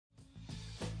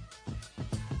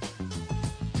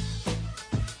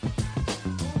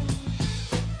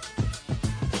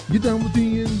Get down with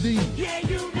D&D. Yeah,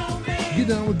 you know me. Get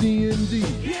down with D&D.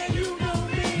 Yeah, you know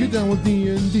me. Get down with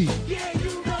D&D. Yeah,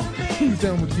 you know me. Who's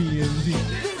down with D&D?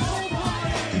 This whole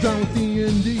party. Down with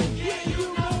D&D. Yeah, you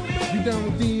know me. You down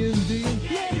with D&D?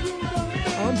 Yeah, you know me.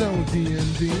 I'm down with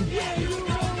D&D. Yeah, you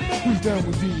know me. Who's down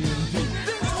with D&D?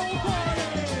 This whole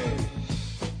party.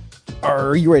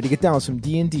 Are you ready to get down with some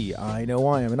D&D? I know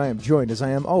I am, and I am joined, as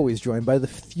I am always joined, by the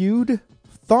feud,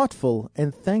 thoughtful,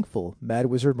 and thankful Mad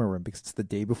Wizard Merwin, because it's the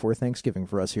day before Thanksgiving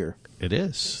for us here. It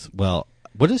is. Well,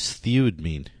 what does theud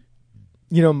mean?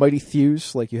 You know, mighty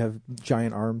thews, like you have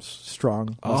giant arms,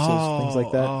 strong muscles, things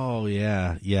like that. Oh,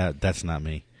 yeah. Yeah, that's not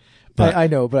me. But I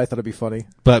know, but I thought it'd be funny.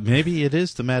 but maybe it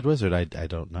is the Mad Wizard. I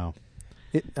don't know.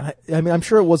 I mean, I'm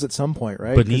sure it was at some point,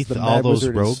 right? 'Cause Beneath the all Mad those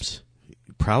Wizard robes?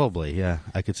 Probably, yeah.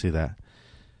 I could see that.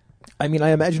 I mean,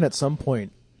 I imagine at some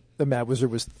point the Mad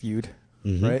Wizard was theud,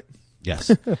 Mhm. right?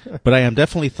 Yes. But I am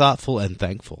definitely thoughtful and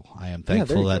thankful. I am there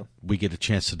thankful you that go. we get a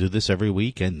chance to do this every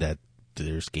week and that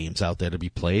there's games out there to be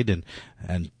played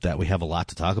and that we have a lot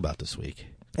to talk about this week.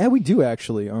 Yeah, we do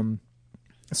actually.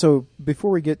 So before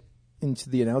we get into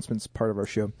the announcements part of our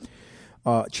show,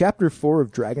 Chapter 4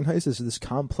 of Dragon Heist is this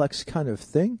complex kind of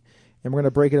thing, and we're going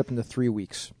to break it up into 3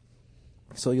 weeks.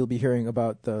 So you'll be hearing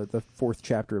about the fourth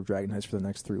chapter of Dragon Heist for the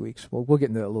next 3 weeks. We'll get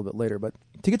into that a little bit later, but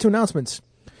to get to announcements,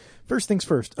 first things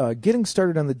first, getting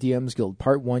started on the DM's Guild,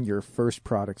 Part 1, your first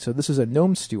product. So this is a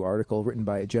Gnome Stew article written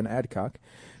by Jen Adcock,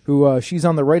 who she's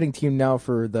on the writing team now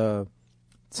for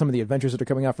some of the adventures that are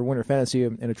coming out for Winter Fantasy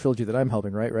and a trilogy that I'm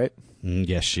helping, right?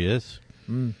 Yes, she is.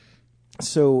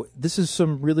 So this is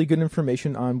some really good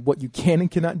information on what you can and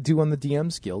cannot do on the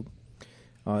DM's Guild.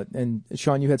 And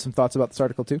Sean, you had some thoughts about this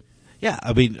article too? Yeah,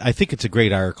 I mean, I think it's a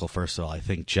great article, first of all. I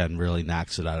think Jen really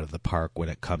knocks it out of the park when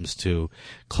it comes to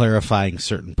clarifying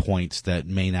certain points that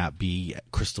may not be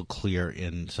crystal clear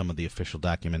in some of the official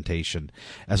documentation,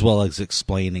 as well as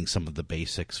explaining some of the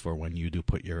basics for when you do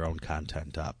put your own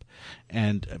content up.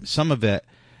 And some of it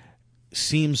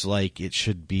seems like it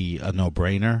should be a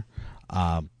no-brainer,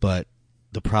 but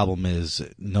the problem is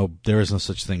there is no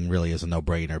such thing really as a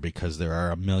no-brainer because there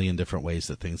are a million different ways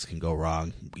that things can go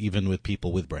wrong, even with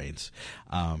people with brains.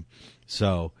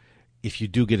 So if you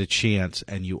do get a chance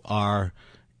and you are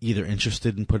either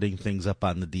interested in putting things up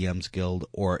on the DM's Guild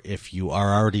or if you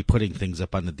are already putting things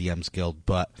up on the DM's Guild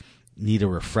but need a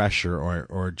refresher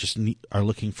or just are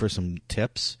looking for some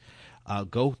tips,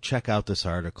 go check out this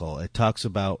article. It talks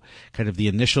about kind of the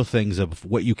initial things of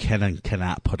what you can and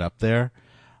cannot put up there.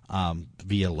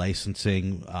 Via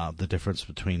licensing, the difference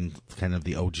between kind of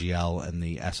the OGL and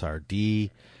the SRD,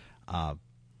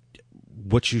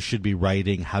 what you should be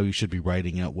writing, how you should be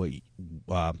writing it,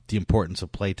 the importance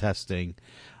of playtesting,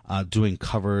 doing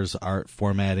covers, art,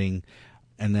 formatting,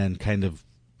 and then kind of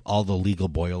all the legal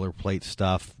boilerplate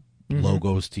stuff,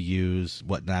 logos to use,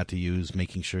 what not to use,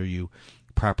 making sure you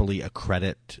properly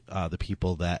accredit the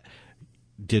people that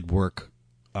did work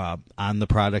on the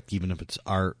product, even if it's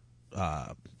art.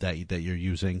 That you're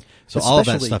using. So all of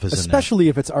that stuff is in there. Especially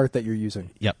if it's art that you're using.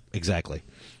 Yep, exactly.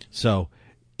 So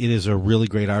it is a really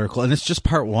great article, and it's just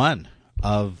part one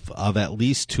of at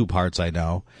least 2 parts I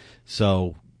know.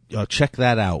 So check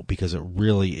that out because it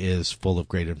really is full of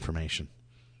great information.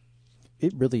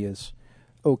 It really is.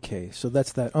 Okay, so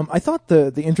that's that. I thought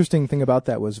the interesting thing about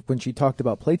that was when she talked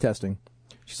about playtesting.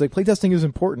 She's like, playtesting is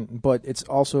important, but it's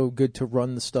also good to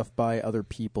run the stuff by other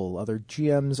people, other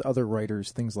GMs, other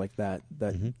writers, things like that.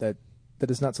 That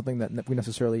is not something that we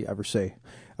necessarily ever say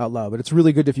out loud, but it's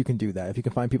really good if you can do that. If you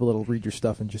can find people that'll read your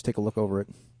stuff and just take a look over it.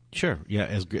 Sure,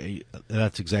 yeah,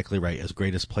 that's exactly right. As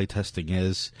great as playtesting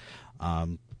is,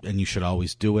 and you should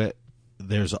always do it,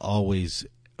 there's always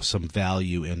some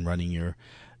value in running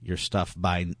your stuff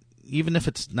by, even if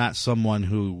it's not someone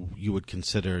who you would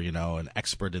consider, an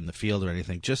expert in the field or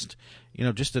anything, just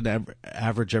an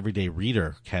average everyday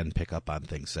reader can pick up on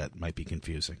things that might be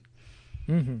confusing.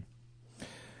 Mm-hmm.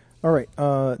 All right.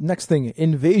 Next thing,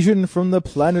 Invasion from the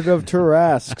Planet of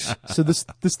Tarrasques. So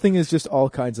this thing is just all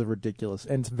kinds of ridiculous,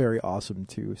 and it's very awesome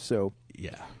too. So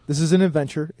yeah, this is an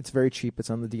adventure. It's very cheap. It's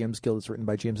on the DM's Guild. It's written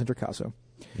by James Introcaso.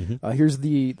 Mm-hmm. Here's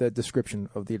the description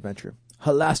of the adventure.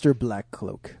 Halaster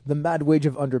Blackcloak, the Mad Wage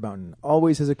of Undermountain,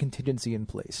 always has a contingency in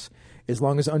place. As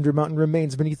long as Undermountain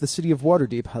remains beneath the city of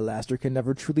Waterdeep, Halaster can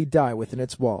never truly die within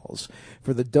its walls,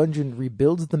 for the dungeon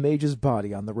rebuilds the mage's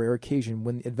body on the rare occasion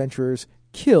when the adventurers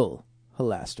kill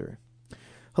Halaster.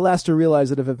 Halaster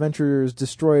realized that if adventurers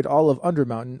destroyed all of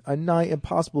Undermountain, a nigh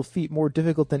impossible feat more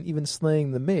difficult than even slaying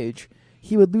the mage,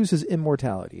 he would lose his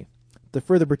immortality. To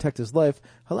further protect his life,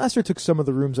 Halaster took some of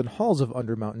the rooms and halls of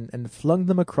Undermountain and flung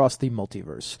them across the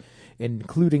multiverse,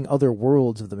 including other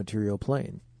worlds of the material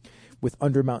plane. With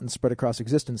Undermountains spread across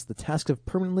existence, the task of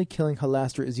permanently killing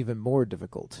Halaster is even more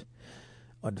difficult.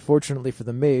 Unfortunately for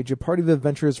the mage, a party of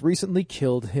adventurers recently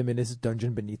killed him in his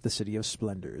dungeon beneath the City of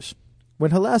Splendors.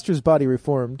 When Halaster's body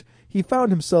reformed, he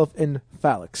found himself in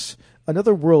Phalanx,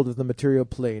 another world of the material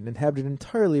plane inhabited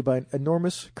entirely by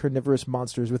enormous carnivorous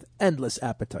monsters with endless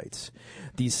appetites.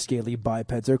 These scaly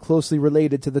bipeds are closely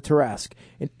related to the Tarask,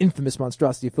 an infamous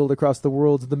monstrosity filled across the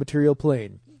worlds of the material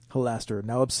plane. Halaster,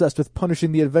 now obsessed with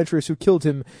punishing the adventurers who killed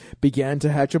him, began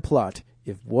to hatch a plot.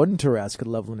 If one Tarask could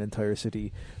level an entire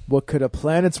city, what could a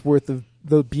planet's worth of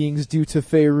the beings do to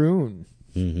Faerun?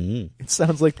 Mm-hmm. It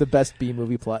sounds like the best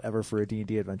B-movie plot ever for a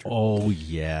D&D adventure. Oh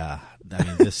yeah, I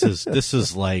mean this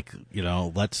is like,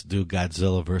 let's do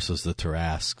Godzilla versus the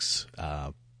Tarasks,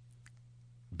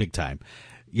 big time.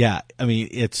 Yeah, I mean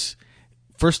it's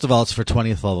first of all it's for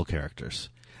 20th level characters,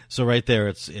 so right there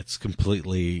it's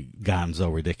completely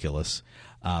gonzo ridiculous,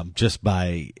 just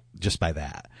by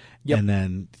that. Yep. And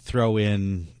then throw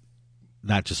in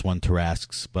not just one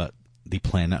Tarasks but the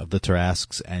planet of the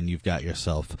Tarasks, and you've got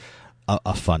yourself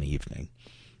a fun evening.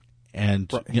 And,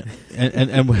 right.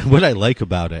 and what I like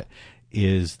about it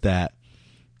is that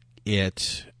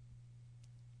it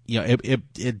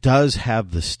does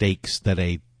have the stakes that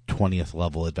a 20th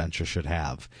level adventure should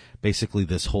have. Basically,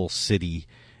 this whole city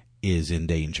is in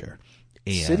danger.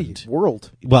 And, city?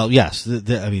 World? Well, yes.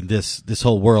 I mean, this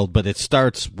whole world, but it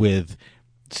starts with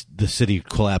the city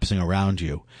collapsing around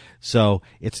you. So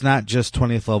it's not just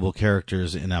 20th level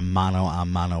characters in a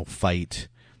mano-a-mano fight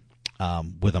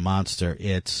with a monster.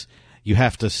 It's you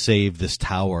have to save this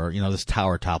tower. This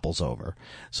tower topples over.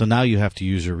 So now you have to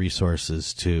use your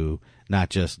resources to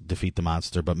not just defeat the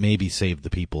monster, but maybe save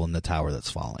the people in the tower that's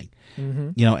falling.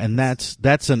 Mm-hmm. And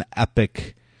that's an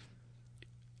epic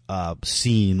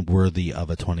scene worthy of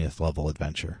a 20th level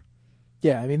adventure.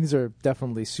 Yeah, I mean, these are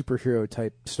definitely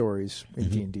superhero-type stories in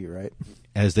D&D, right?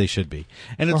 As they should be.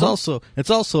 And it's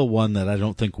also one that I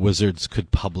don't think Wizards could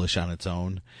publish on its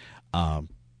own,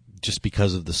 just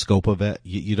because of the scope of it.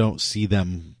 You don't see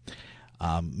them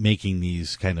making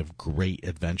these kind of great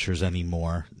adventures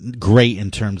anymore. Great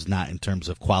not in terms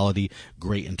of quality,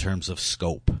 great in terms of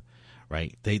scope,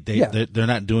 right? They're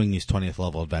not doing these 20th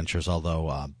level adventures,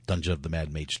 although Dungeon of the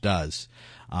Mad Mage does.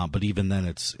 But even then,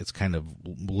 it's kind of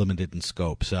limited in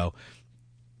scope. So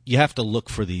you have to look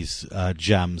for these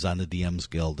gems on the DM's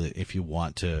Guild if you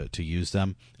want to use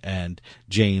them. And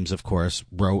James, of course,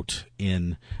 wrote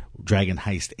in Dragon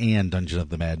Heist and Dungeon of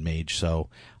the Mad Mage, so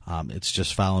it's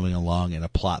just following along in a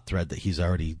plot thread that he's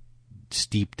already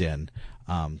steeped in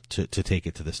to take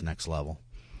it to this next level.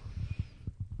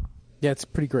 Yeah, it's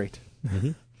pretty great.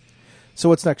 Mm-hmm. So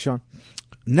what's next, Sean?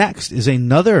 Next is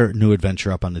another new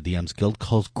adventure up on the DM's Guild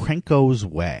called Krenko's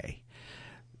Way.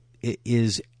 It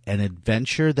is an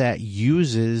adventure that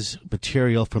uses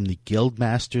material from the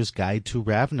Guildmaster's Guide to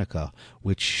Ravnica,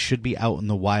 which should be out in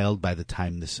the wild by the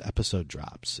time this episode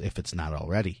drops, if it's not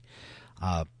already.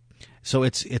 So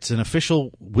it's an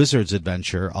official Wizards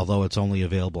adventure, although it's only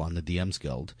available on the DM's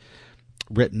Guild,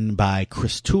 written by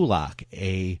Chris Tulloch,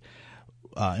 a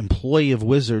employee of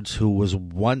Wizards who was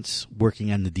once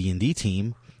working on the D&D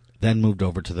team, then moved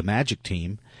over to the Magic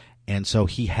team, and so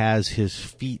he has his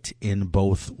feet in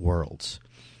both worlds.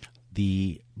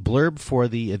 The blurb for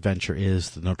the adventure is: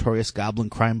 the notorious goblin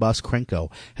crime boss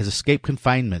Krenko has escaped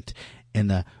confinement in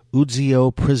the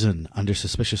Udzio prison under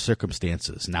suspicious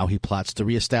circumstances. Now he plots to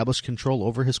reestablish control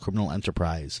over his criminal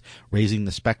enterprise, raising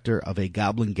the specter of a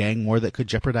goblin gang war that could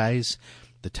jeopardize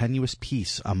the tenuous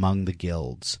peace among the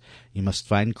guilds. You must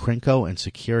find Krenko and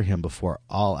secure him before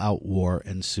all-out war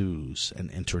ensues. An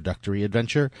introductory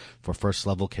adventure for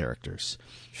first-level characters.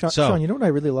 Sean, you know what I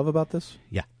really love about this?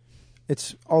 Yeah.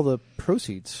 It's all the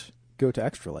proceeds go to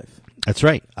Extra Life. That's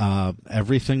right.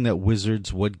 Everything that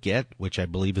Wizards would get, which I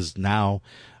believe is now,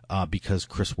 because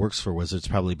Chris works for Wizards,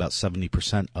 probably about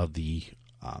 70% of the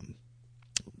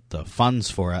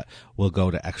funds for it will go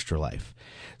to Extra Life.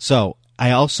 So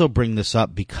I also bring this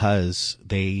up because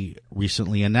they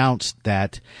recently announced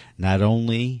that not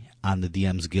only on the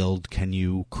DM's Guild can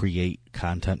you create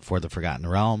content for the Forgotten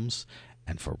Realms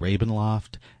and for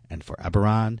Ravenloft and for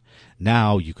Eberron,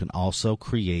 now you can also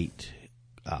create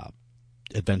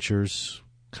adventures,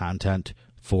 content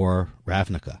for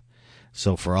Ravnica.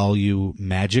 So for all you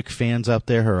Magic fans out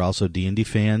there who are also D&D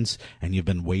fans, and you've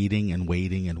been waiting and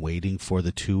waiting and waiting for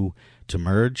the two to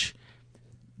merge,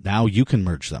 now you can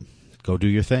merge them. Go do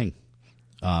your thing.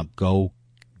 Go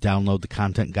download the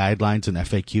content guidelines and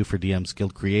FAQ for DM's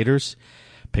Guild creators,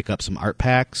 pick up some art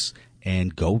packs,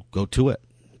 and go to it.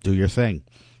 Do your thing.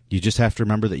 You just have to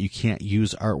remember that you can't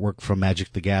use artwork from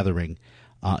Magic the Gathering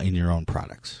in your own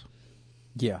products.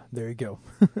 Yeah, there you go.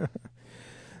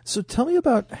 So tell me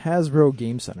about Hasbro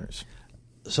Game Centers.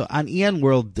 So on EN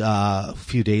World a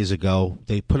few days ago,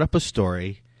 they put up a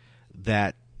story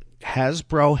that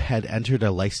Hasbro had entered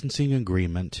a licensing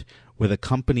agreement with a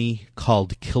company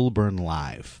called Kilburn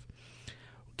Live.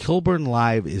 Kilburn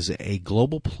Live is a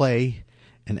global play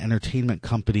and entertainment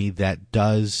company that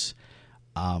does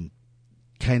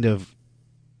kind of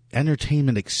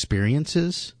entertainment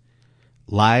experiences,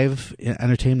 live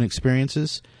entertainment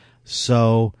experiences.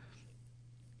 So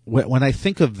when I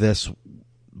think of this,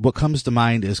 what comes to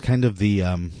mind is kind of the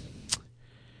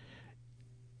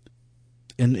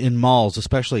in malls,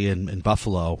 especially in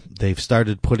Buffalo, they've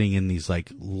started putting in these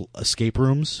like escape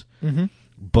rooms,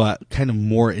 but kind of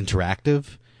more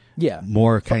interactive. Yeah.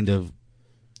 More kind of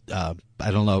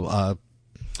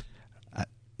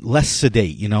less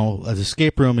sedate. You know, an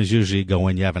escape room is usually you go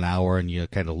in, you have an hour, and you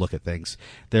kind of look at things.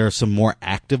 There are some more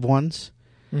active ones,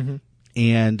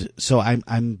 and so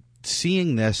I'm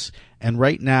seeing this. And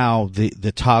right now,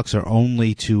 the talks are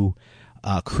only to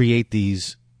create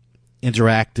these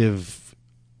interactive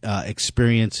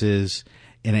experiences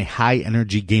in a high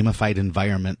energy gamified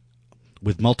environment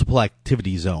with multiple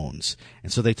activity zones.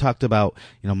 And so they talked about,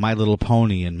 My Little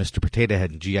Pony and Mr. Potato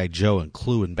Head and G.I. Joe and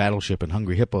Clue and Battleship and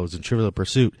Hungry Hippos and Trivial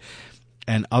Pursuit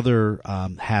and other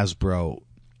Hasbro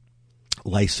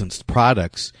licensed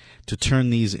products to turn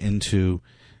these into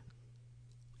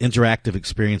interactive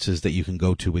experiences that you can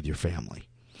go to with your family.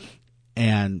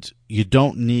 And you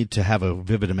don't need to have a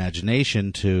vivid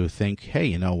imagination to think, hey,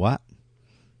 you know what?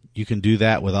 You can do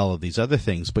that with all of these other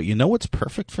things. But you know what's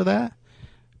perfect for that?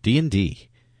 D&D.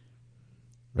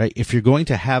 Right? If you're going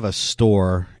to have a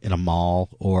store in a mall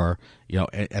or,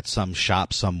 at some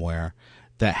shop somewhere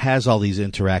that has all these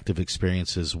interactive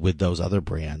experiences with those other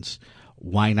brands,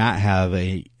 why not have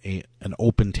an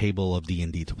open table of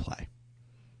D&D to play?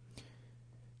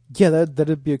 Yeah,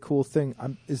 that'd be a cool thing.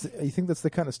 You think that's the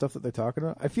kind of stuff that they're talking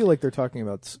about? I feel like they're talking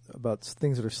about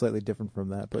things that are slightly different from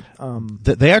that,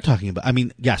 but they are talking about. I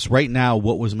mean, yes, right now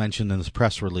what was mentioned in this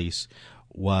press release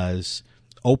was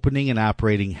opening and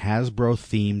operating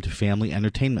Hasbro-themed family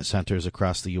entertainment centers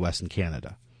across the U.S. and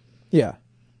Canada. Yeah,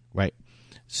 right.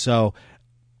 So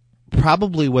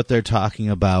probably what they're talking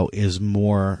about is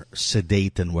more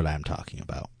sedate than what I'm talking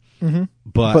about. Mm-hmm.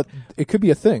 But it could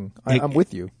be a thing. I'm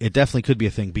with you. It definitely could be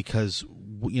a thing because,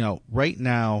 right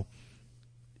now,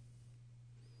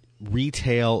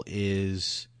 retail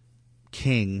is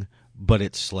king, but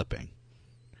it's slipping.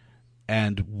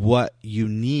 And what you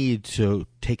need to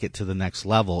take it to the next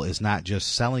level is not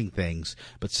just selling things,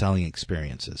 but selling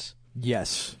experiences.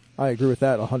 Yes, I agree with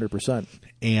that 100%.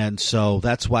 And so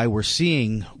that's why we're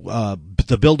seeing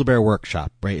the Build-A-Bear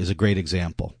Workshop, right, is a great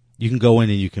example. You can go in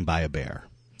and you can buy a bear.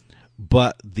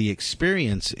 But the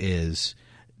experience is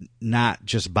not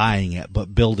just buying it,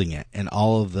 but building it, and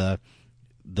all of the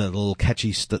little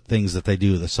catchy things that they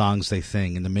do, the songs they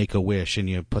sing, and the Make-A-Wish, and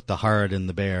you put the heart in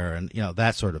the bear, and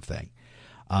that sort of thing.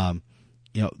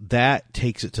 That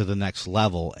takes it to the next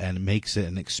level and makes it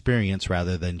an experience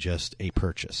rather than just a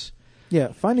purchase. Yeah,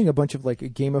 finding a bunch of like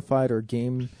gamified or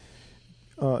gamey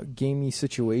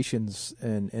situations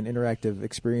and interactive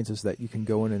experiences that you can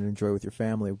go in and enjoy with your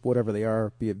family, whatever they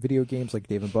are, be it video games like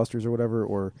Dave & Buster's or whatever,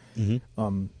 or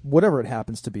whatever it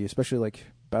happens to be, especially like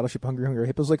Battleship Hungry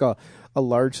Hippos, like a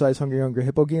large-size Hungry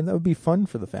Hippo game. That would be fun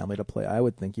for the family to play, I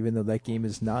would think, even though that game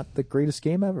is not the greatest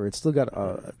game ever. It's still got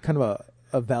a kind of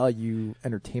a value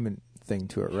entertainment thing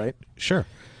to it, right? Sure.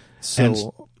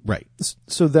 So right.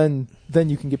 So then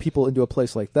you can get people into a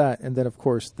place like that, and then of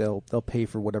course they'll pay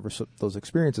for whatever those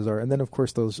experiences are, and then of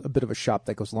course there's a bit of a shop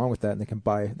that goes along with that, and they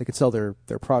can sell their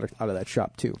product out of that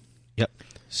shop too. Yep.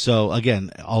 So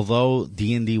again, although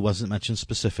D&D wasn't mentioned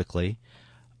specifically,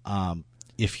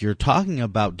 if you're talking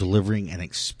about delivering an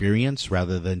experience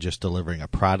rather than just delivering a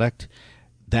product,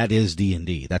 that is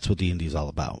D&D. That's what D&D is all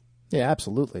about. Yeah,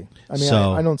 absolutely. I mean,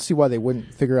 I don't see why they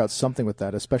wouldn't figure out something with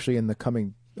that, especially in the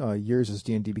coming years as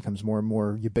D&D becomes more and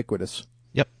more ubiquitous.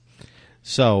 Yep.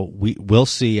 So we'll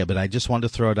see, but I just wanted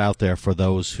to throw it out there for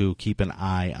those who keep an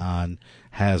eye on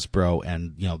Hasbro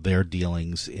and their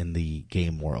dealings in the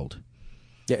game world.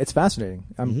 Yeah, it's fascinating.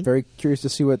 I'm very curious to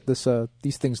see what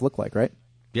these things look like. Right?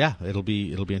 Yeah, it'll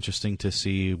be interesting to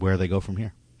see where they go from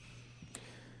here.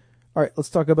 All right, let's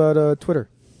talk about Twitter.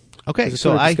 Okay,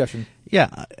 so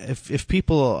if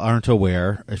people aren't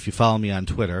aware, if you follow me on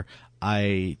Twitter,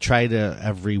 I try to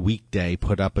every weekday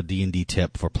put up a D&D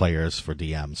tip for players, for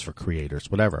DMs, for creators,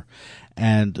 whatever.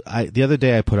 And the other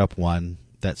day I put up one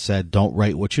that said, "Don't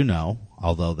write what you know,"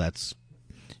 although that's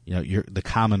the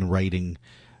common writing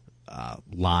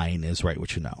line is "write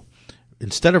what you know."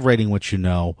 instead of writing what you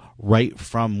know, write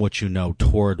from what you know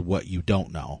toward what you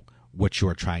don't know, what you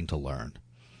are trying to learn.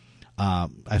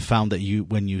 I found that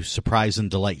when you surprise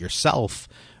and delight yourself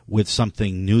with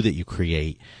something new that you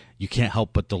create, you can't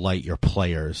help but delight your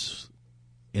players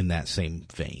in that same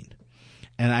vein.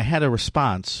 And I had a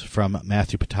response from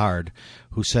Matthew Petard,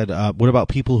 who said, what about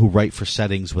people who write for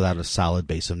settings without a solid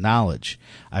base of knowledge?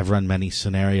 I've run many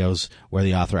scenarios where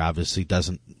the author obviously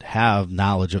doesn't have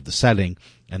knowledge of the setting,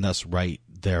 and thus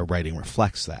their writing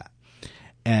reflects that.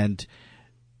 And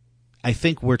I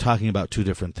think we're talking about two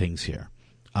different things here.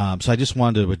 So I just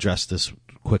wanted to address this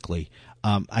quickly.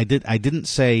 I didn't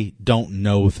say don't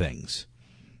know things,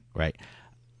 right?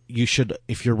 You should,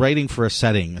 if you're writing for a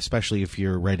setting, especially if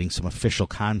you're writing some official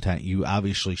content, you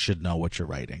obviously should know what you're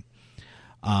writing.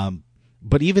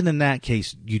 But even in that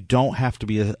case, you don't have to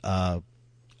be a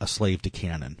slave to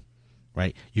canon,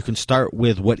 right? You can start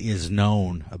with what is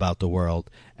known about the world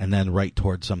and then write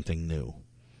towards something new.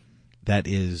 That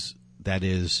is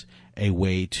a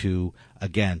way to,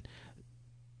 again,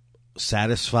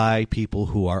 satisfy people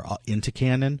who are into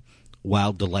canon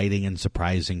while delighting and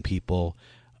surprising people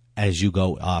as you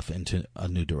go off into a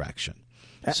new direction.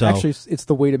 So, actually, it's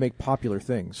the way to make popular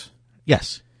things.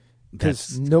 Yes.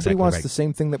 Because nobody wants the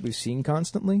same thing that we've seen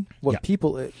constantly. What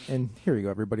people, and here you go,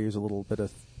 everybody, here's a little bit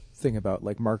of thing about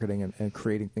like marketing and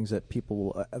creating things that people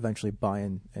will eventually buy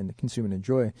and consume and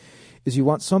enjoy, is you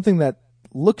want something that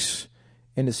looks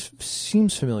and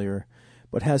seems familiar,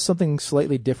 but has something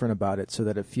slightly different about it so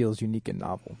that it feels unique and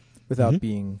novel without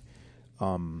being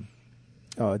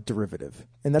derivative.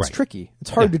 And that's tricky. It's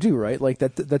hard to do, right? Like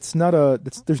that's not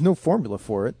there's no formula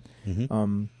for it.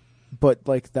 But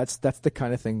like that's the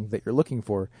kind of thing that you're looking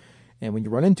for. And when you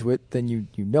run into it, then you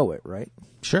know it, right?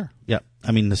 Sure. Yeah.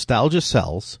 I mean, nostalgia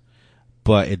sells,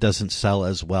 but it doesn't sell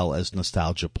as well as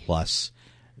nostalgia plus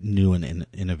new and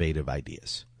innovative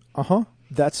ideas.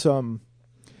 That's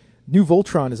New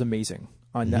Voltron is amazing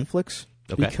on Netflix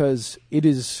because it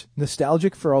is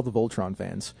nostalgic for all the Voltron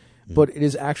fans, but it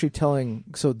is actually telling.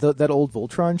 So that old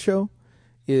Voltron show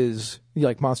is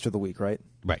like Monster of the Week, right?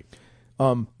 Right.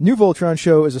 New Voltron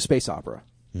show is a space opera.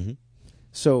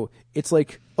 So it's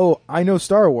like, oh, I know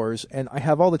Star Wars and I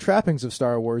have all the trappings of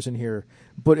Star Wars in here,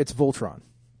 but it's Voltron.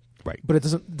 Right. But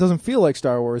it doesn't feel like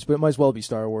Star Wars, but it might as well be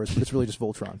Star Wars, but it's really just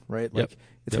Voltron, right? Like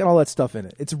it's got all that stuff in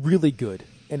it. It's really good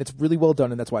and it's really well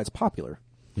done, and that's why it's popular.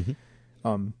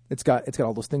 It's got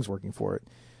all those things working for it.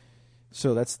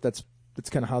 So that's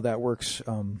kind of how that works.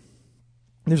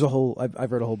 There's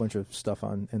I've read a whole bunch of stuff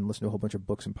on and listened to a whole bunch of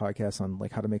books and podcasts on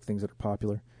like how to make things that are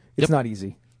popular. It's not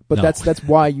easy, but No. that's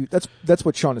why that's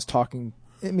what Sean is talking.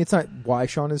 I mean, it's not why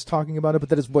Sean is talking about it, but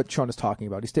that is what Sean is talking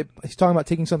about. He's talking about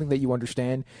taking something that you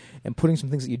understand and putting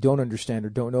some things that you don't understand or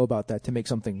don't know about that to make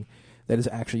something that is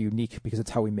actually unique, because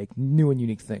it's how we make new and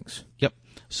unique things. Yep.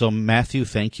 So Matthew,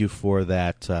 thank you for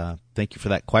that. Thank you for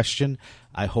that question.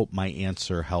 I hope my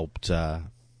answer helped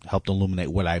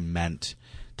illuminate what I meant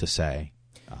to say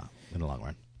in the long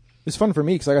run. It's fun for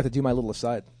me because I got to do my little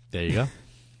aside. There you go.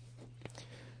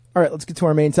 All right, let's get to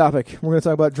our main topic. We're going to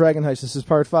talk about Dragon Heist. This is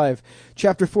Part 5.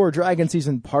 Chapter 4, Dragon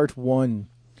Season, Part 1.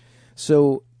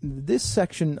 So this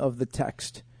section of the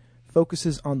text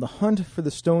focuses on the hunt for the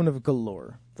Stone of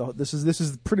Galore. This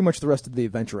is pretty much the rest of the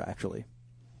adventure, actually.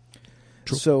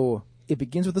 True. So it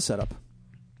begins with the setup.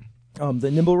 The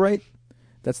Nimblewright,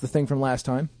 that's the thing from last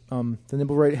time. The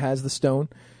Nimblewright has the stone,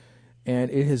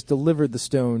 and it has delivered the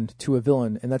stone to a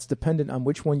villain, and that's dependent on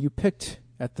which one you picked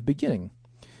at the beginning.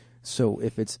 So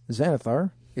if it's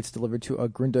Xanathar, it's delivered to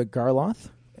Grinda Garloth,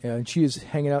 and she is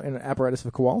hanging out in an apparatus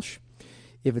of Kowalsh.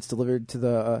 If it's delivered to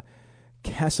the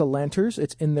Cassalanters,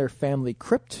 it's in their family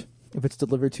crypt. If it's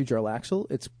delivered to Jarlaxle,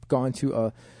 it's gone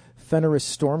to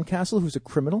Fenris Stormcastle, who's a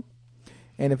criminal.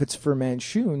 And if it's for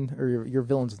Manshoon, or your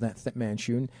villain's that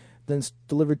Manshoon, then it's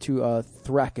delivered to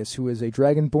Thrakis, who is a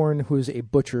dragonborn, who is a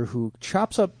butcher, who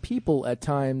chops up people at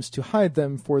times to hide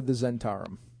them for the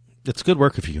Zentarum. It's good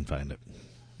work if you can find it.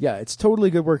 Yeah, it's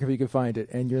totally good work if you can find it,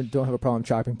 and you don't have a problem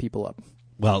chopping people up.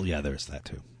 Well, yeah, there's that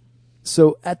too.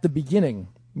 So at the beginning,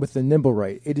 with the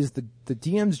Nimblewright, it is the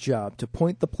DM's job to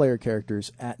point the player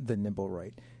characters at the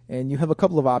Nimblewright. And you have a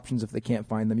couple of options if they can't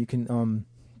find them. You can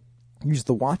use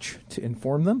the Watch to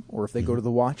inform them, or if they go to the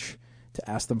Watch to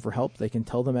ask them for help, they can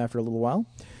tell them after a little while.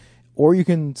 Or you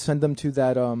can send them to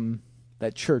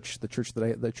that church, the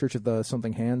church of the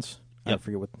something hands. Yep. I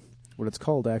forget what it's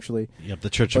called, actually. Yep, the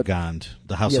Church of Gond,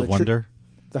 the House of Wonder.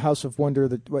 The House of Wonder.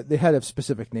 They had a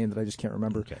specific name that I just can't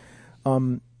remember.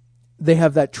 Okay. They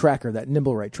have that tracker, that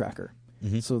Nimblewright tracker.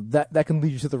 So that can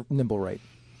lead you to the Nimblewright.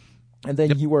 And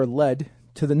then you are led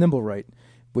to the Nimblewright,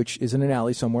 which is in an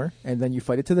alley somewhere, and then you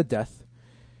fight it to the death.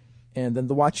 And then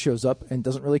the watch shows up and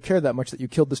doesn't really care that much that you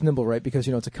killed this Nimblewright because,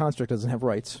 it's a construct that doesn't have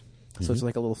rights. So it's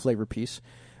like a little flavor piece.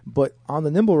 But on the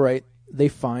Nimblewright, they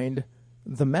find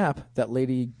the map that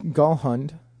Lady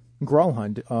Gralhund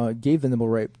gave the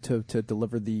Nimblewright to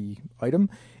deliver the item,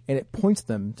 and it points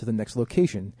them to the next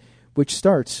location, which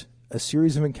starts a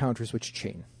series of encounters which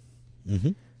chain.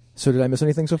 Mm-hmm. So did I miss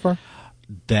anything so far?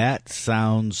 That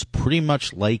sounds pretty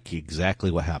much like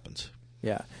exactly what happens.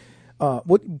 Yeah.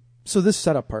 So this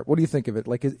setup part, what do you think of it?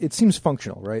 Like, it seems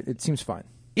functional, right? It seems fine.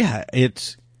 Yeah,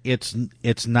 it's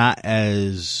not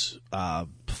as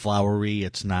flowery.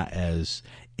 It's not as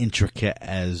intricate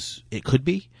as it could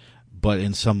be, but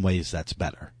in some ways that's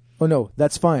better. Oh no,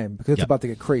 that's fine because it's about to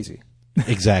get crazy.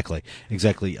 Exactly.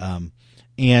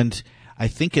 And I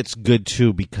think it's good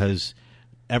too because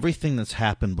everything that's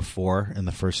happened before in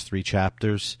the first 3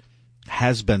 chapters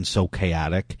has been so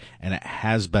chaotic, and it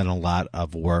has been a lot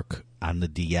of work on the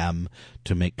DM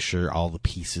to make sure all the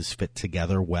pieces fit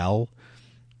together well,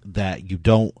 that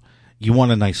you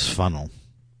want a nice funnel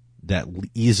that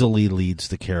easily leads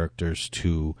the characters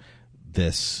to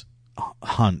this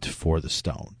hunt for the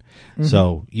stone. Mm-hmm.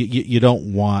 So you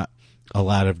don't want a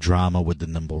lot of drama with the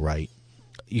Nimblewright.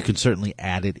 You can certainly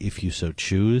add it if you so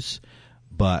choose,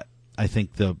 but I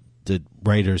think the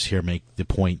writers here make the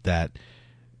point that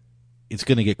it's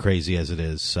going to get crazy as it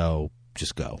is, so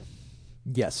just go.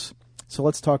 Yes. So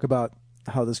let's talk about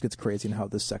how this gets crazy and how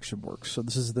this section works. So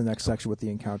this is the next section with the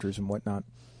encounters and whatnot.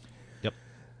 Yep.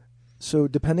 So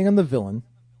depending on the villain,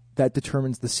 that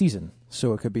determines the season.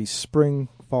 So it could be spring,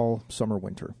 fall, summer,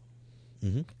 winter.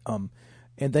 Mm-hmm.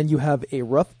 And then you have a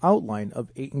rough outline of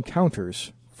 8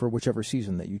 encounters for whichever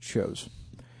season that you chose.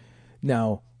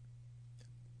 Now,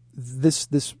 this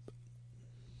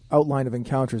outline of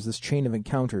encounters, this chain of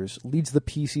encounters, leads the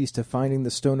PCs to finding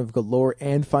the Stone of Galore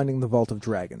and finding the Vault of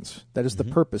Dragons. That is the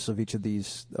purpose of each of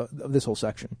these, of this whole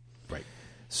section. Right.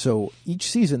 So each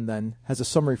season then has a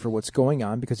summary for what's going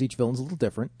on because each villain's a little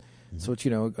different. Mm-hmm. So it's,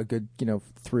 a good,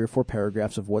 3 or 4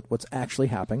 paragraphs of what's actually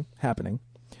happening.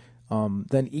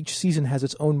 Then each season has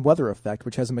its own weather effect,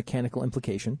 which has a mechanical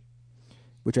implication,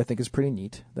 which I think is pretty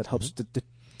neat. That helps to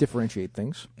differentiate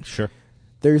things. Sure.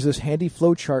 There's this handy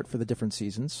flow chart for the different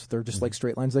seasons. They're just like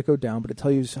straight lines that go down, but it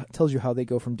tells you how they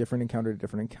go from different encounter to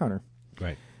different encounter.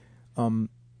 Right.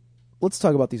 Let's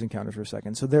talk about these encounters for a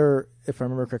second. So there, if I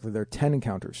remember correctly, there are 10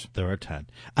 encounters. There are 10.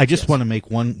 I just want to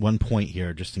make one point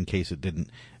here, just in case it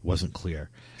wasn't clear.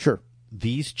 Sure.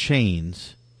 These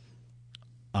chains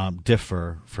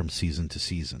differ from season to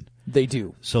season. They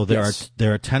do. So there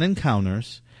are 10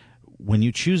 encounters. When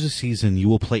you choose a season, you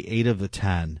will play 8 of the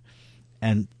 10,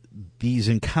 and these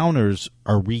encounters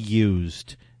are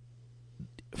reused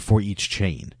for each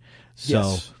chain.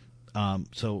 So,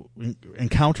 so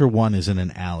encounter 1 is in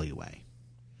an alleyway.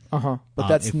 But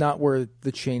that's not where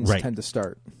the chains tend to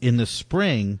start. In the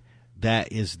spring, that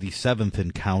is the 7th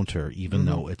encounter, even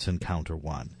though it's encounter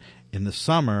 1. In the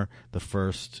summer, the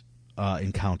first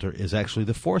encounter is actually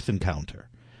the 4th encounter.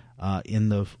 In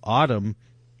the autumn,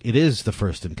 it is the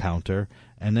first encounter,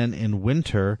 and then in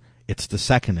winter, it's the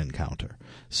 2nd encounter.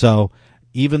 So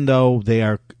even though they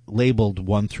are labeled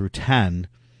 1 through 10,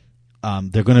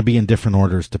 they're going to be in different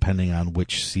orders depending on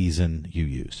which season you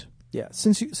use. Yeah,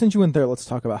 since you went there, let's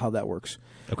talk about how that works.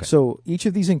 Okay. So each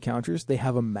of these encounters, they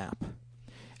have a map.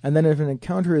 And then if an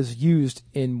encounter is used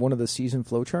in one of the season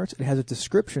flowcharts, it has a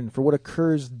description for what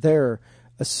occurs there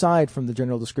aside from the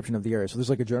general description of the area. So there's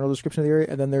like a general description of the area,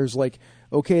 and then there's like,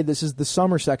 okay, this is the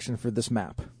summer section for this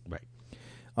map. Right.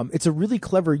 It's a really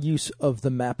clever use of the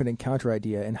map and encounter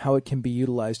idea and how it can be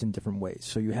utilized in different ways.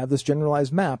 So you have this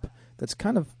generalized map that's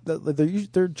kind of,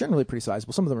 they're generally pretty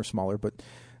sizable. Some of them are smaller, but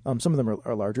some of them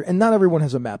are larger. And not everyone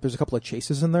has a map. There's a couple of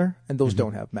chases in there, and those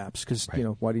don't have maps because,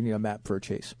 why do you need a map for a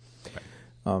chase?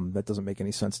 Right. That doesn't make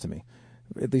any sense to me,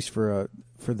 at least for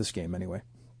this game anyway.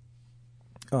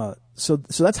 So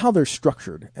that's how they're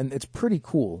structured, and it's pretty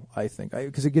cool, I think,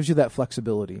 because it gives you that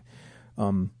flexibility.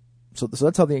 So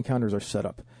that's how the encounters are set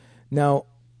up. Now,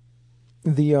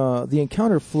 the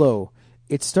encounter flow,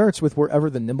 it starts with wherever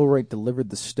the Nimblewright delivered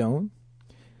the stone.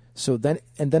 So then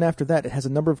after that, it has a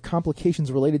number of complications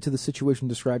related to the situation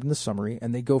described in the summary,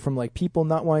 and they go from like people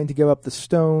not wanting to give up the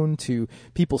stone to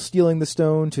people stealing the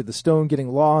stone to the stone getting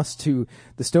lost to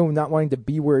the stone not wanting to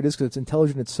be where it is because it's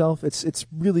intelligent itself. It's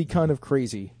really kind of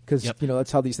crazy because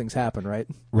that's how these things happen, right?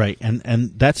 Right,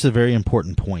 and that's a very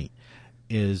important point.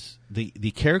 Is the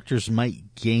characters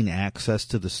might gain access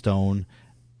to the stone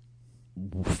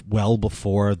well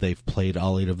before they've played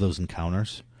all 8 of those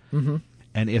encounters. Mm-hmm.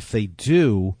 And if they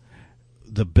do,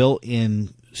 the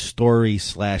built-in story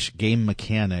 / game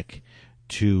mechanic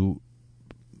to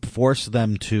force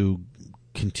them to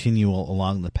continue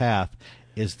along the path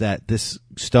is that this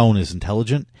stone is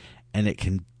intelligent and it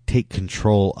can take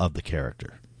control of the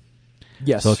character.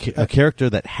 Yes. So a character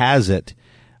that has it,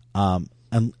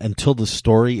 until the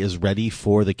story is ready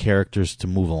for the characters to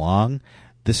move along,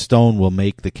 this stone will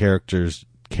make the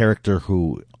character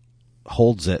who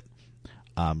holds it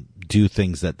do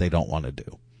things that they don't want to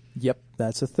do. Yep,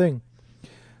 that's a thing.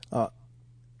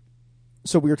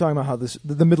 So we were talking about how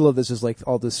the middle of this is like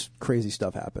all this crazy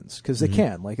stuff happens because it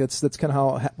can. Like that's kind of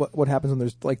how what happens when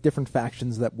there's like different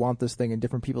factions that want this thing and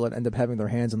different people that end up having their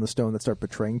hands on the stone that start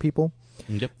betraying people.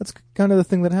 Yep. That's kind of the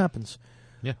thing that happens.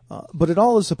 Yeah. But it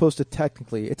all is supposed to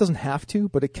technically, it doesn't have to,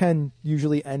 but it can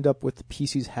usually end up with the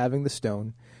PCs having the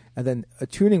stone and then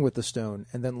attuning with the stone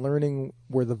and then learning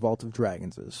where the Vault of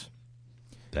Dragons is.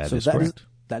 That is correct.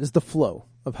 That is the flow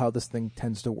of how this thing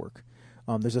tends to work.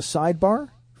 There's a sidebar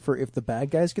for if the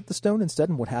bad guys get the stone instead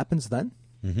and what happens then,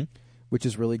 which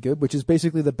is really good, which is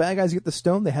basically the bad guys get the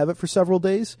stone, they have it for several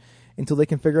days until they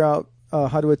can figure out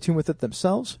how to attune with it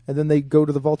themselves, and then they go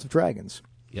to the Vault of Dragons.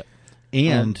 Yep.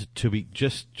 And to be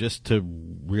just to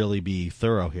really be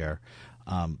thorough here,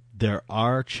 there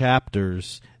are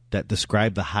chapters that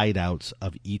describe the hideouts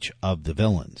of each of the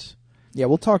villains. Yeah,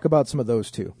 we'll talk about some of those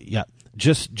too. Yeah.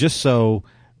 Just so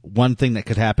one thing that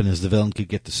could happen is the villain could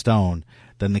get the stone,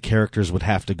 then the characters would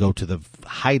have to go to the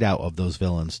hideout of those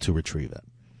villains to retrieve it.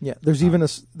 Yeah, there's even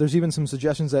some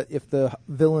suggestions that if the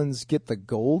villains get the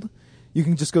gold, you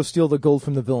can just go steal the gold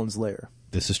from the villain's lair.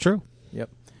 This is true. Yep.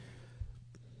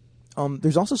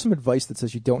 There's also some advice that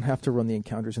says you don't have to run the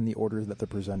encounters in the order that they're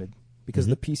presented because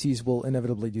the PCs will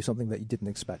inevitably do something that you didn't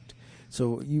expect.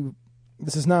 So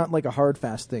this is not like a hard,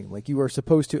 fast thing. Like you are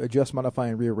supposed to adjust, modify,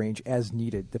 and rearrange as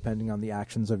needed depending on the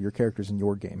actions of your characters in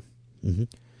your game. Mm-hmm.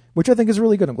 Which I think is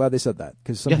really good. I'm glad they said that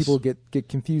because some people get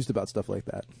confused about stuff like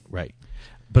that. Right.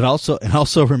 But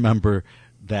also remember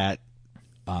that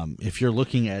if you're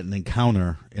looking at an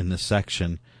encounter in this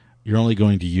section, you're only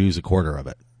going to use a quarter of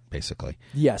it, basically.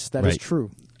 Yes, that is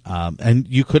true. And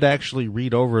you could actually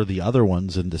read over the other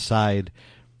ones and decide,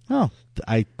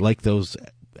 I like those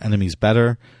enemies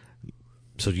better.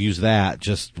 So use that.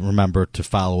 Just remember to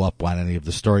follow up on any of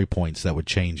the story points that would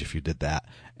change if you did that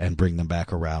and bring them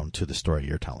back around to the story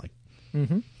you're telling.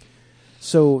 Mm-hmm.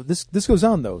 So this goes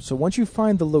on, though. So once you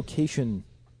find the location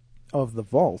of the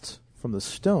vault from the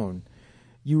stone,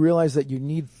 you realize that you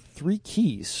need 3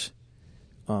 keys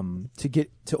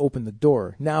to open the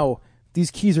door. Now, these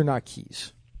keys are not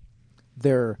keys.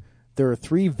 There are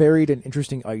 3 varied and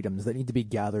interesting items that need to be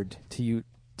gathered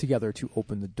together to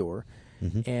open the door.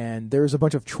 Mm-hmm. And there's a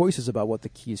bunch of choices about what the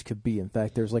keys could be. In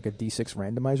fact, there's like a D6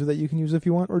 randomizer that you can use if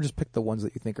you want, or just pick the ones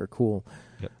that you think are cool.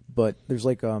 Yep. But there's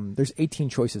like there's 18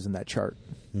 choices in that chart,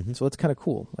 so that's kind of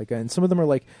cool. Like, and some of them are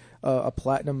like a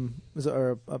platinum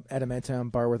or a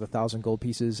adamantium bar worth 1,000 gold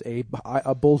pieces, a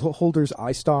bowl holder's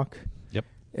eye stalk,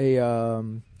 a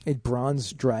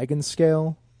bronze dragon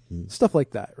scale, stuff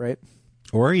like that, right?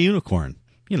 Or a unicorn,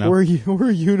 or a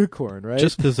unicorn, right?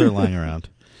 Just because they're lying around.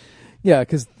 Yeah,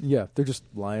 because they're just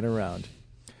lying around.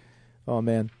 Oh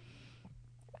man,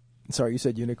 sorry, you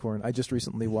said unicorn. I just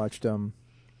recently watched.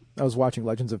 I was watching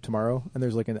Legends of Tomorrow, and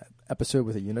there's like an episode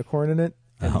with a unicorn in it,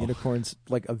 and the unicorn's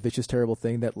like a vicious, terrible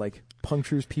thing that like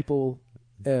punctures people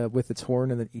with its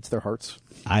horn and then eats their hearts.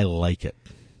 I like it.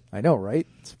 I know, right?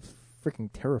 It's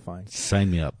freaking terrifying. Sign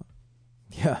me up.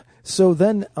 Yeah. So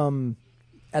then,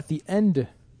 at the end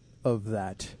of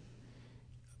that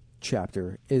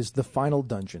chapter is the final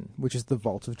dungeon, which is the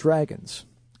Vault of Dragons.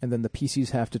 And then the PCs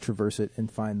have to traverse it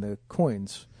and find the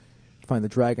coins, find the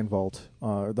Dragon Vault,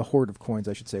 or the Hoard of Coins,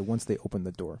 I should say, once they open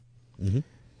the door. Mm-hmm.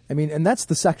 I mean, and that's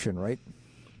the section, right?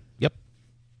 Yep.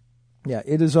 Yeah,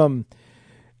 it is, I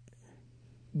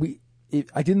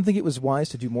didn't think it was wise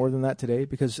to do more than that today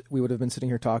because we would have been sitting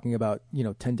here talking about,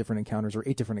 10 different encounters or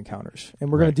 8 different encounters.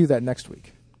 And we're going to do that next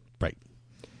week. Right.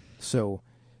 So,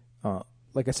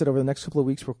 like I said, over the next couple of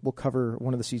weeks, we'll cover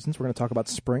one of the seasons. We're going to talk about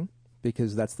Spring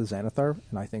because that's the Xanathar,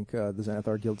 and I think the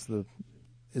Xanathar Guild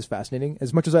is fascinating.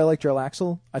 As much as I like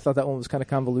Jarlaxle, I thought that one was kind of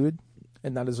convoluted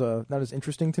and not as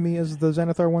interesting to me as the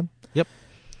Xanathar one. Yep.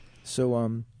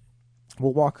 So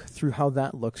we'll walk through how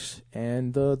that looks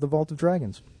and the Vault of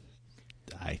Dragons.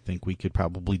 I think we could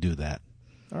probably do that.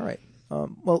 All right.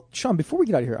 Well, Sean, before we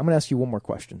get out of here, I'm going to ask you one more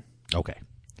question. Okay.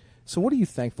 So what are you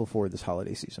thankful for this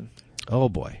holiday season? Oh,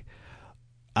 boy.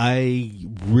 I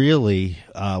really,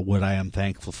 what I am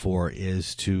thankful for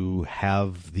is to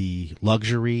have the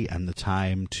luxury and the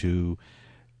time to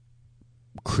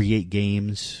create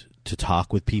games, to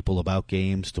talk with people about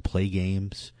games, to play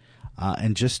games,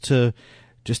 and just to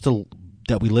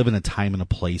that we live in a time and a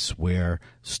place where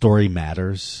story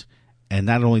matters. And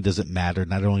not only does it matter,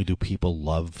 not only do people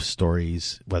love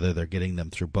stories, whether they're getting them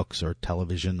through books or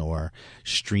television or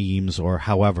streams or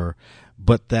however,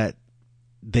 but that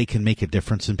they can make a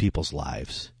difference in people's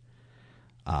lives.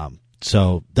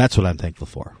 So that's what I'm thankful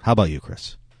for. How about you,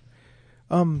 Chris?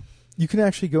 You can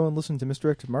actually go and listen to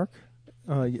Misdirected Mark.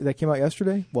 That came out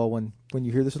yesterday. Well, when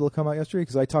you hear this, it'll come out yesterday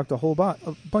because I talked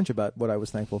a bunch about what I was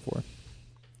thankful for.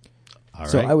 All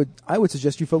So right. I would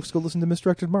suggest you folks go listen to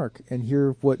Misdirected Mark and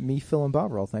hear what me, Phil, and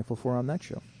Bob are all thankful for on that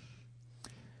show.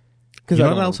 You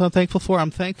know what else I'm thankful for?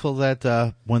 I'm thankful that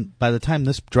by the time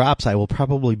this drops, I will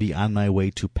probably be on my way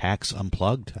to PAX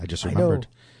Unplugged. I just remembered.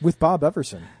 With Bob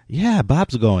Everson. Yeah,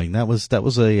 Bob's going. That was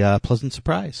a pleasant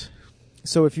surprise.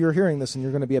 So if you're hearing this and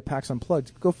you're going to be at PAX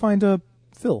Unplugged, go find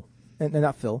Phil. And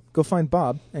not Phil. Go find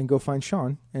Bob and go find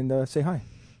Sean and say hi.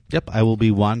 Yep, I will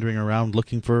be wandering around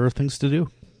looking for things to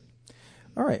do.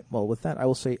 All right. Well, with that, I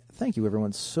will say thank you,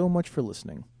 everyone, so much for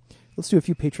listening. Let's do a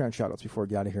few Patreon shout-outs before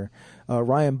we get out of here.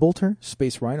 Ryan Bolter,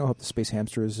 Space Rhino, hope the Space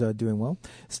Hamster is doing well.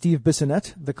 Steve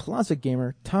Bissonette, The Closet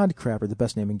Gamer, Todd Crapper, the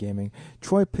best name in gaming,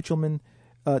 Troy Pitchelman,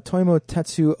 Toimo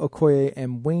Tetsu Okoye,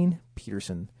 and Wayne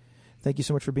Peterson. Thank you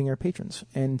so much for being our patrons.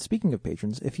 And speaking of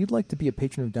patrons, if you'd like to be a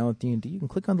patron of Down with D&D, you can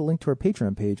click on the link to our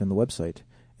Patreon page on the website.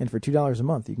 And for $2 a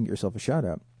month, you can get yourself a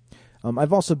shout-out.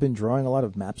 I've also been drawing a lot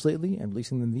of maps lately and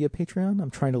releasing them via Patreon.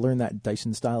 I'm trying to learn that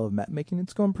Dyson style of map making.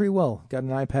 It's going pretty well. Got an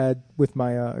iPad with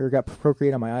got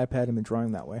Procreate on my iPad and been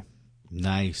drawing that way.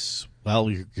 Nice.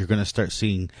 Well, you're going to start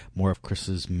seeing more of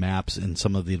Chris's maps in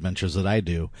some of the adventures that I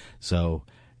do. So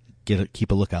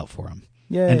keep a lookout for them.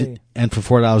 Yay. And for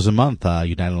 $4 a month,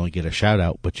 you not only get a shout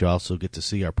out, but you also get to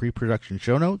see our pre-production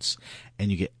show notes,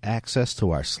 and you get access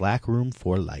to our Slack room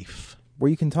for life, where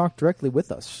you can talk directly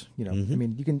with us. Mm-hmm. I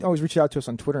mean, you can always reach out to us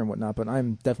on Twitter and whatnot, but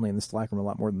I'm definitely in the Slack room a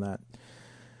lot more than that,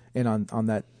 and on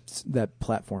that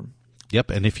platform. Yep,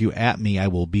 and if you at me, I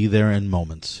will be there in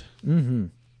moments. Mm-hmm.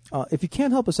 If you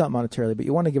can't help us out monetarily, but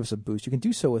you want to give us a boost, you can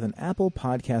do so with an Apple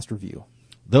Podcast review.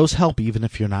 Those help even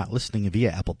if you're not listening via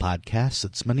Apple Podcasts.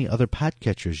 It's many other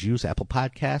podcatchers use Apple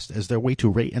Podcasts as their way to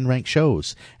rate and rank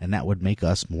shows, and that would make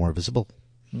us more visible.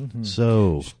 Mm-hmm.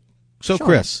 So Sean.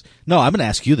 Chris, no, I'm going to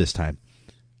ask you this time.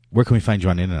 Where can we find you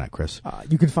on the internet, Chris?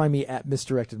 You can find me at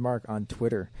Misdirected Mark on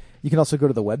Twitter. You can also go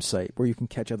to the website where you can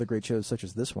catch other great shows such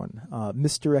as this one,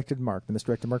 Misdirected Mark, the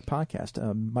Misdirected Mark podcast.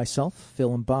 Myself,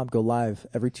 Phil, and Bob go live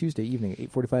every Tuesday evening at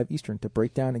 8:45 Eastern to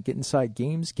break down and get inside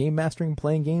games, game mastering,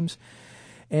 playing games,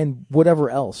 and whatever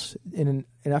else in an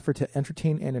effort to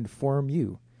entertain and inform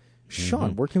you.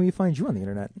 Sean, where can we find you on the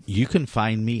internet? You can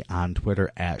find me on Twitter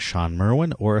at Sean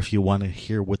Merwin, or if you want to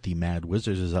hear what the Mad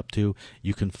Wizard is up to,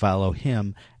 you can follow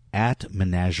him at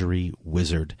Menagerie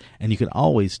Wizard. And you can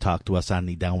always talk to us on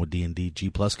the Down with D&D G+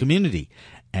 community.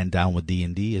 And Down with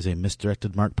D&D is a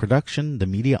Misdirected Mark production, the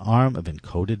media arm of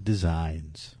Encoded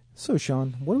Designs. So,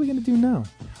 Sean, what are we going to do now?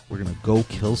 We're going to go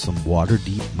kill some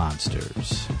Waterdeep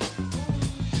monsters.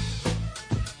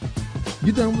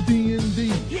 Get down with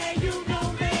D&D. Yeah, you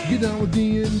know me. Get down with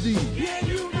D&D. Yeah,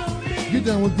 you know me. Get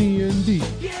down with D&D.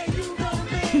 Yeah, you know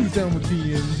me. Who's down with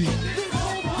D&D? This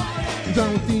whole party.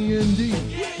 Down with D&D.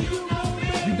 Yeah, you know me.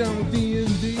 You down with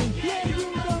D&D? Yeah,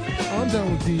 you know me. I'm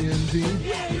down with D&D.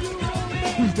 Yeah, you know me.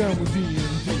 Who's down with D&D?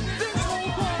 This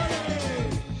whole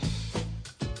party.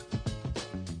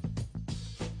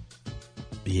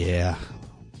 Yeah,